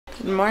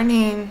Good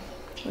morning.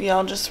 We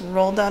all just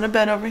rolled out of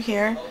bed over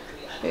here.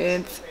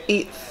 It's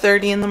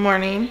 8:30 in the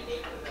morning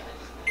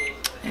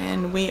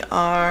and we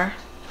are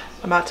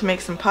about to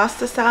make some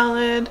pasta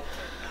salad.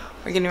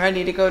 We're getting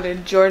ready to go to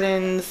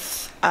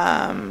Jordan's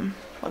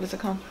what is it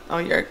called? Oh,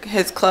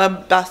 his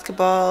club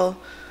basketball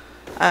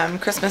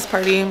Christmas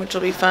party, which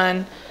will be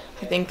fun.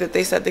 I think that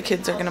they said the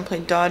kids are gonna play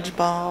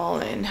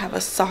dodgeball and have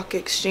a sock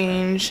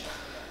exchange,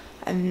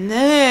 and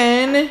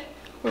then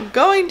we're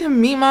going to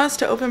Vlogmas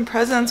to open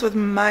presents with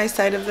my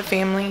side of the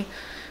family,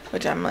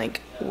 which I'm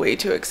like way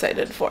too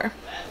excited for.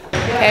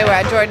 Okay, we're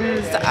at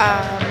Jordan's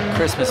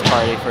Christmas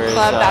party for his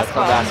club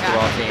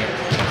basketball team.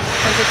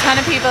 There's a ton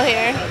of people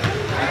here.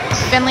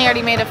 Finley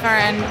already made a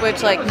friend,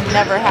 which like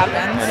never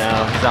happens. I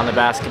know, he's on the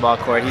basketball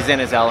court. He's in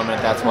his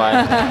element, that's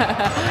why.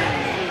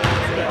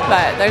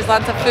 But there's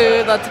lots of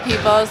food, lots of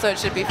people, so it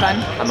should be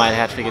fun. I might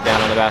have to get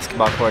down on the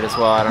basketball court as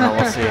well. I don't know,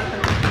 we'll see.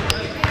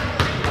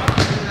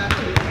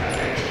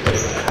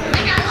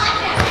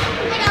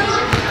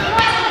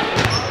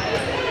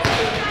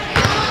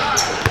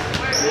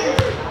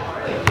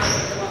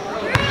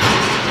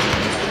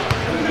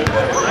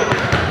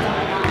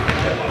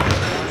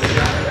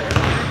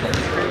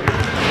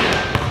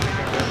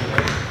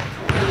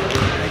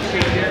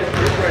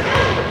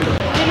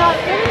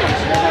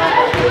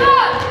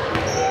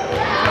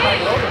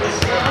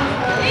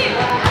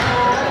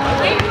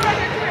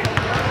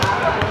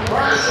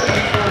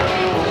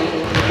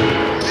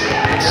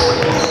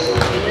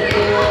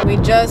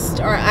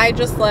 I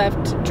just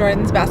left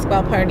Jordan's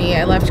basketball party.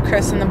 I left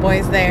Chris and the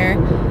boys there.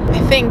 I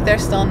think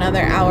there's still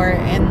another hour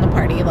in the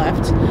party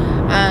left.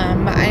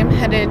 I'm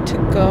headed to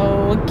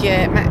go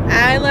get my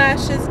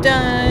eyelashes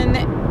done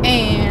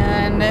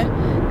and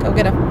go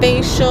get a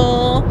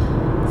facial,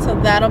 so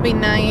that'll be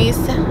nice.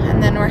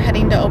 And then we're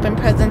heading to open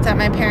presents at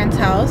my parents'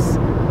 house.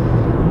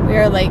 We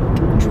are like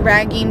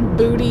dragging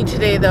booty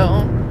today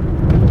though,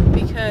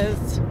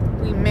 because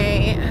we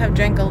may have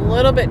drank a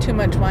little bit too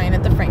much wine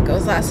at the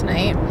Franco's last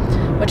night,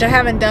 which I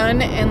haven't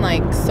done in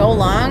like so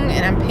long,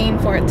 and I'm paying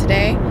for it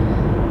today.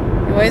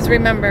 You always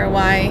remember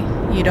why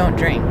you don't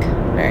drink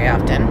very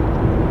often.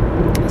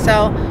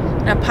 So I'm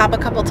gonna pop a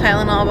couple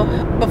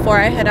Tylenol before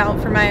I head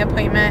out for my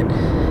appointment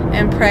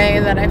and pray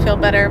that I feel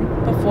better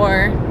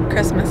before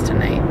Christmas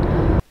tonight.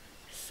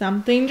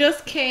 Something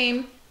just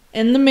came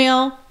in the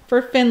mail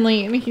for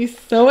Finley and he's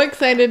so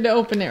excited to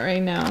open it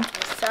right now.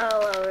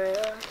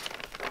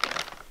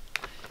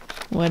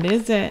 What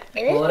is it?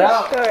 Pull it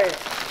out.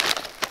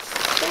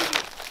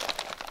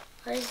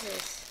 What is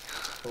this?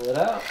 Pull it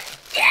out.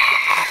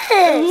 Yes!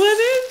 What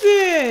is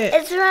it?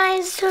 It's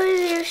Ryan's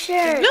Toys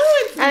shirt. No,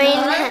 it's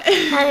not.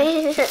 I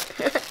mean,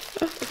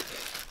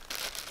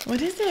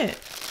 what is it?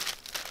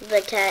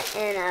 the cat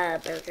and a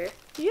burger.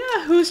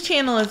 Yeah, whose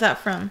channel is that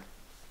from?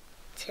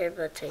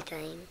 Turbo Toy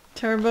Time.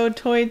 Turbo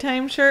Toy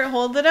Time shirt.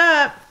 Hold it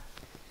up.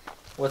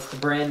 What's the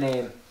brand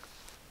name?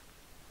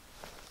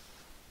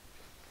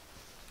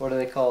 What are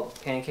they called?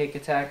 Pancake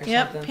Attack or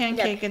something? Yep,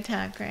 Pancake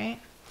Attack, right?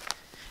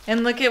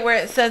 And look at where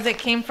it says it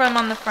came from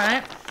on the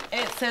front.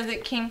 It says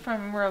it came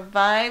from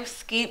Revive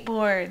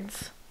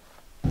Skateboards.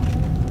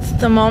 It's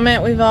the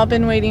moment we've all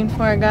been waiting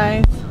for,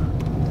 guys.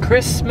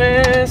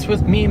 Christmas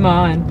with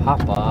Mima and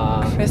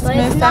Papa. Christmas But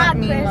it's not at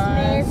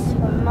Mima's. Christmas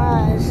from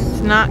us.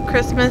 It's not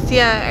Christmas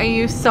yet. Are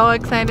you so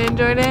excited,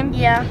 Jordan?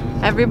 Yeah.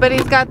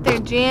 Everybody's got their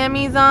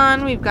jammies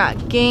on. We've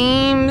got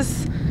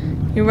games.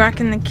 You're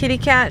rocking the kitty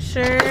cat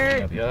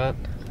shirt. Yep.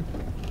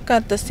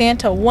 Got the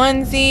Santa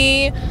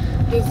onesie.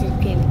 This is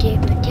Grim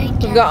Table.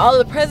 We've got all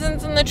the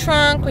presents in the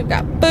trunk. We've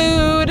got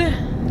food.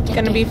 It's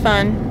gonna be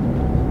fun.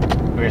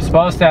 We were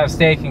supposed to have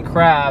steak and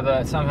crab,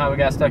 but somehow we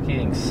got stuck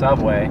eating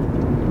Subway.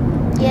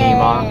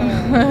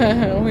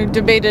 Yeah. We've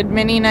debated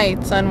many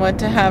nights on what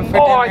to have for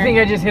dinner. Oh, I think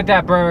I just hit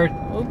that bird.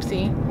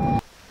 Oopsie.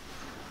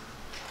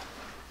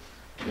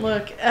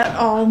 Look at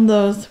all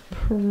those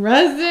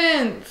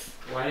presents.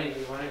 Why don't you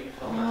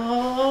film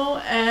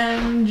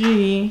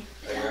OMG.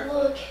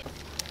 Look.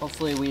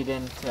 Hopefully we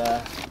didn't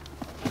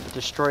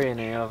destroy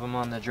any of them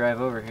on the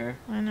drive over here.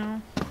 I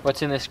know.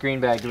 What's in this green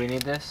bag? Do we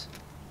need this?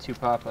 To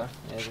Papa.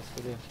 Yeah, I guess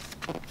we do.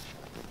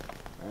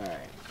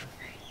 Alright.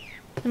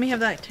 Let me have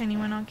that tiny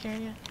one. I'll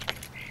carry it.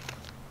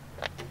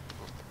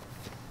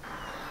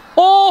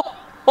 Oh!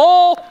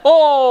 Oh!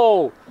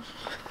 Oh!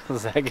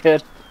 Was that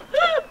good?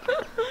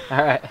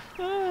 Alright.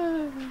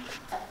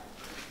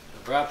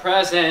 Brought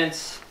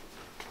presents.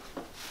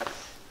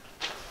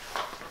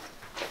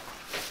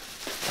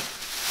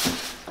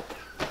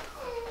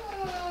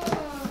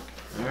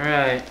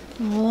 Alright.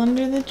 All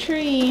under the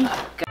tree.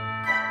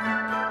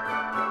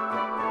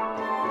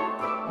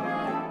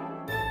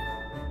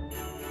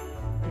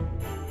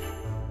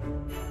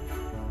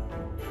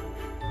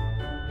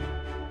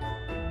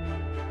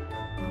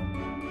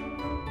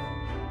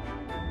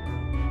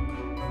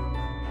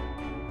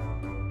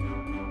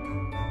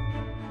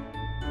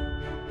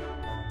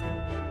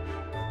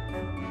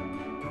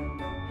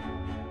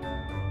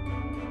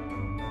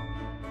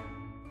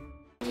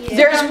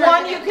 There's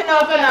one you can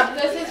open up.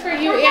 This is for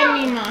you and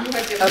Mima.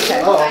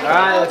 Okay. Oh,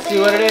 alright, let's see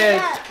what it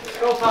is.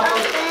 Go, Papa.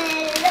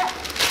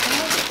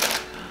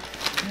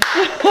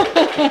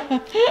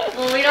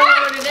 Well, we don't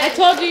know what it is. I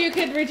told you you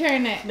could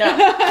return it. No.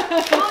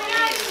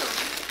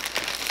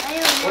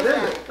 What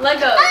is it?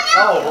 Lego.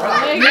 Oh,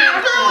 right.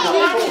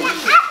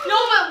 No,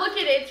 but look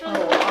at it. It's really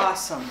cool.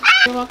 Awesome.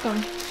 You're welcome.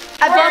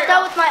 I bought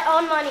that with my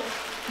own money.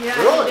 Yeah,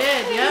 Really? you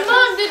did. Yep.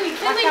 Mom, did we leave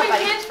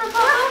kids for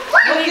Papa?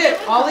 Look it,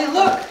 Ollie,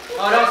 look.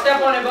 Oh, don't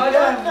step on it, bud.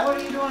 Yeah, what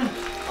are you doing?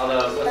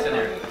 Although, what's in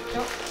there?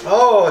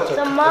 Oh, it's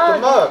a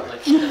mug.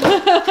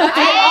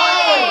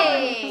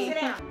 Hey! Sit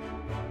down.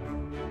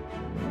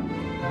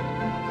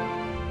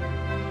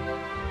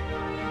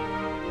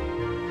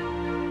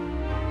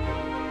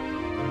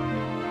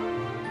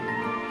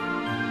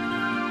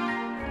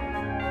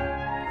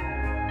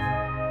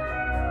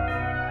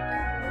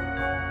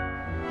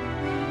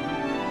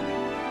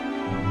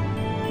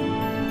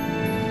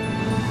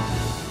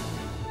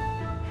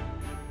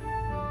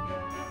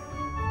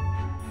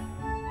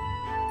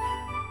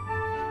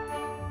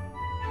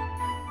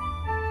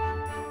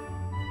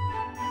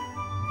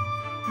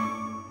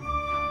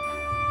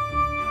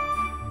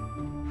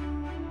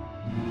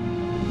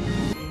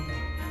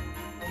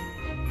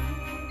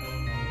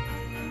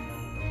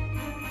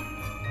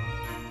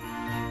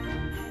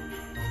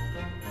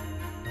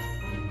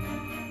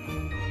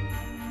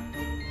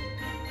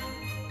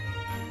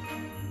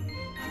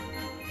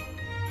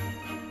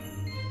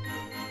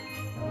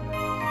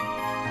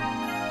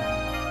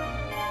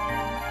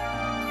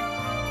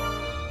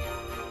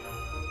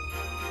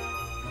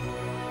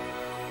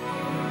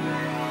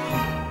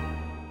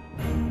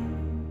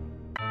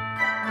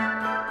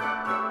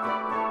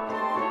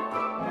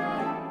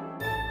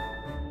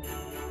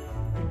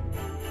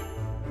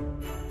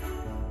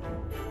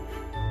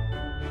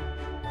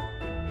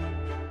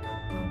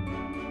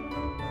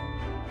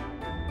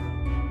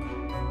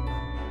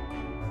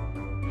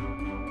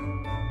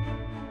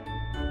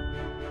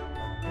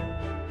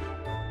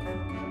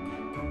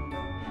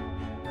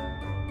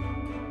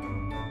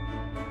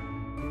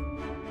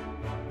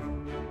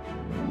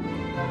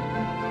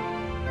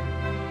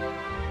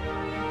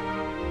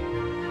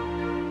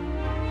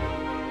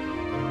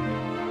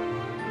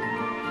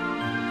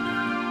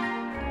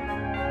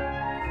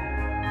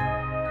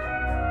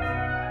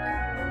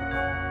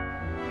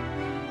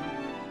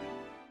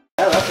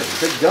 Yeah, that's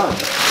a big gun.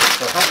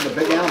 For hunting the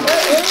big animals.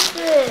 What is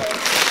this?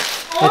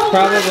 It's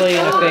probably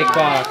in a fake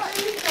box.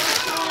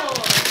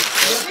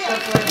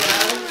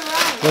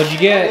 What'd you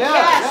get?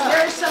 Yes,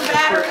 There's some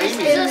batteries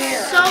It's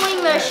a sewing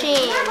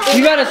machine.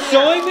 You got a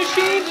sewing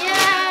machine? Yeah.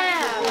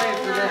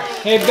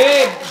 Hey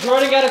babe,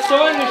 Jordan got a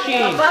sewing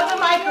machine. above the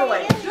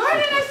microwave.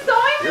 Jordan is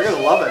sewing. You're going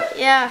to love it.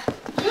 Yeah.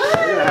 You're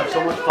going to have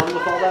so much fun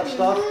with all that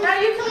stuff. Now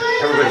you come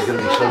on. Everybody's going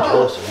to be so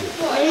jealous of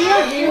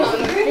you.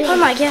 Oh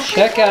my gosh.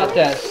 Check out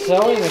that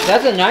sewing machine.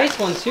 That's a nice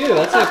one too.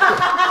 That's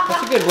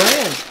a good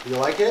brand. You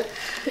like it?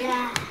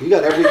 Yeah. You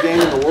got every game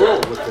in the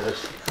world with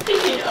this.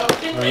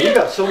 You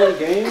got so many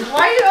games.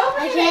 Why are you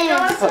opening it? You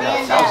want to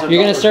stand up.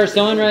 You're gonna start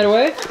sewing right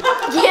away?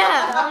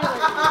 Yeah.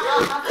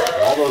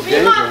 All those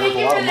games are worth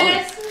a lot of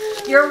money.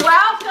 You're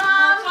welcome.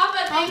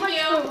 Papa, thank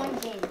you.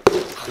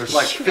 There's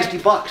like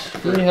 $50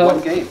 for Need help?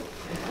 one game.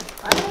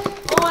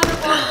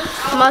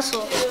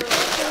 Muscle.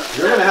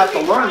 You're going to have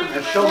to learn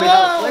and show me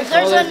how to Whoa, play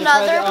there's something.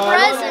 another It wasn't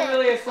present.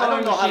 really a I sewing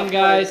don't know how to machine,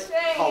 play guys.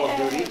 Call of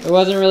Duty. It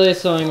wasn't really a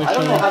sewing I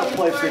don't know how machine. to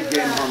play Big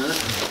Game Hunter.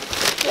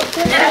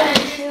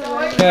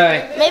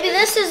 Okay, Maybe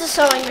this is a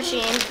sewing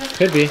machine.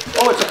 could be.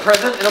 Oh, it's a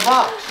present in a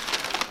box.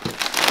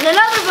 And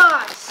another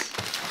box.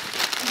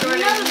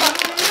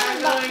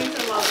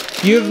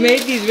 You've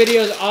made these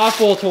videos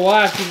awful to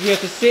watch because you have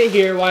to sit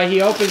here while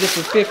he opens it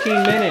for 15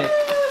 minutes.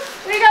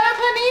 We got a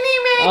panini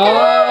maker. Oh,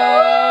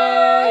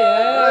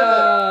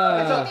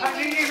 It's a yeah.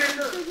 panini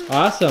maker.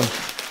 Awesome.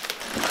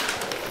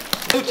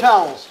 Two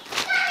towels.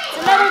 It's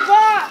another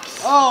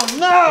box. Oh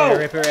no!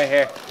 Rip it right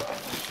here.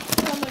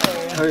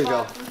 There you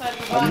go.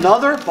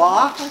 Another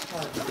box?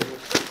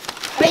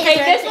 Okay,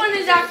 this one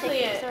is actually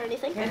Is it. there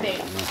anything?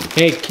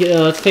 Hey,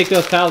 let's take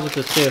those towels with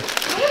us too.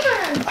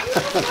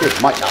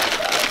 It might not.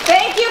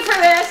 Thank you for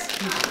this.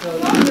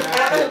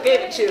 Apple gave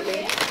it to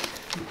me.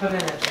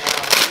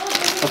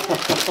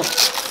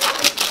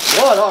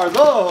 What are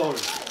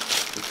those?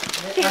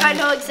 I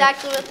know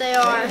exactly what they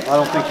are. I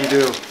don't think you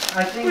do.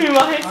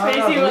 Reminds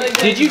Macy what it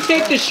Did you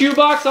take the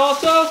shoebox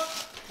also?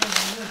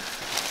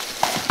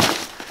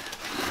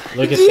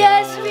 Look at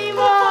Yes, that.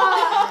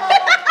 Mima.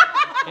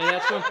 Hey,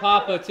 that's from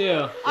Papa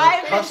too.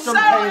 I've been Custom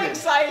so painted.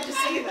 excited to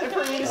see them, for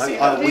me to see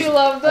I them. was- You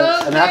love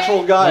those? An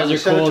actual guy. Those We are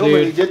sent cool, it to him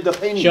and he dude. did the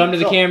painting. Show them to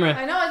the himself. camera.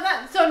 I know, isn't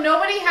that so?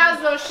 Nobody has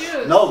those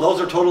shoes. No,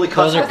 those are totally Those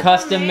custom. are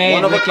custom made,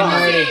 One of a Rick and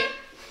kind. Morty.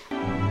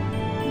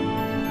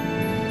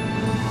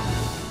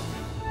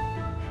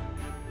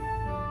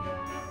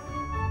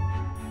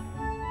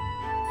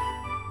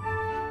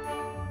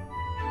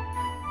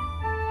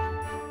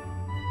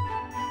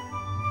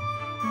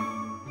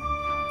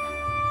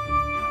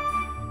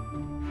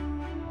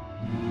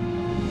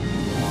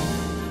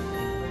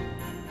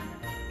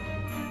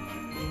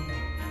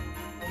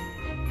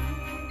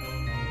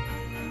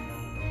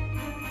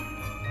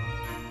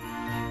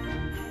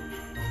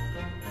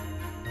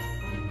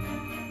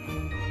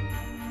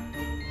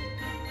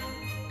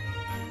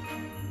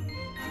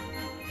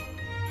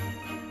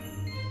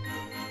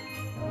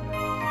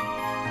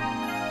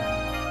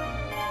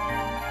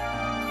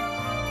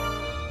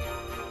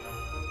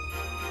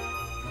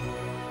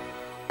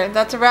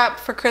 That's a wrap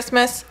for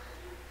Christmas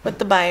with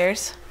the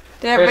buyers.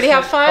 Did everybody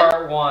have fun?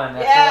 Part 1.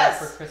 That's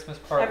Yes. a wrap for Christmas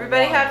part 1.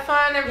 Everybody had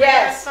fun. Everybody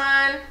Yes.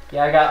 had fun.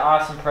 Yeah, I got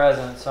awesome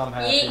presents, so I'm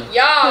happy.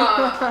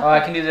 Yeah. Oh, I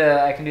can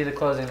do the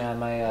closing now.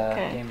 My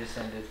Okay. game just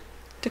ended.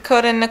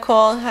 Dakota and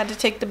Nicole had to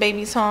take the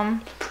babies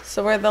home,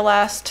 so we're the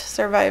last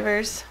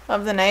survivors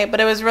of the night. But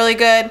it was really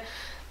good.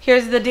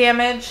 Here's the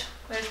damage.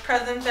 There's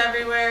presents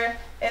everywhere.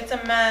 It's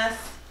a mess,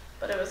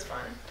 but it was fun.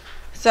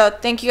 So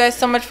thank you guys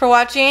so much for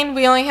watching.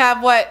 We only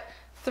have what,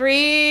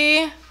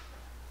 2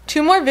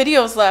 more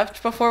videos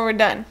left before we're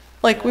done.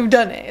 Like, we've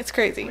done it. It's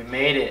crazy. We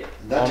made it.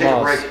 Now take a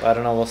Almost. break. I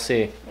don't know. We'll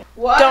see.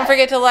 What? Don't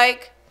forget to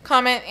like,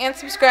 comment, and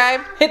subscribe.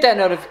 Hit that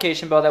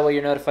notification bell. That way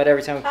you're notified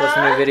every time we post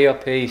a new video.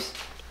 Peace.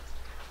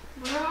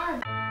 Where are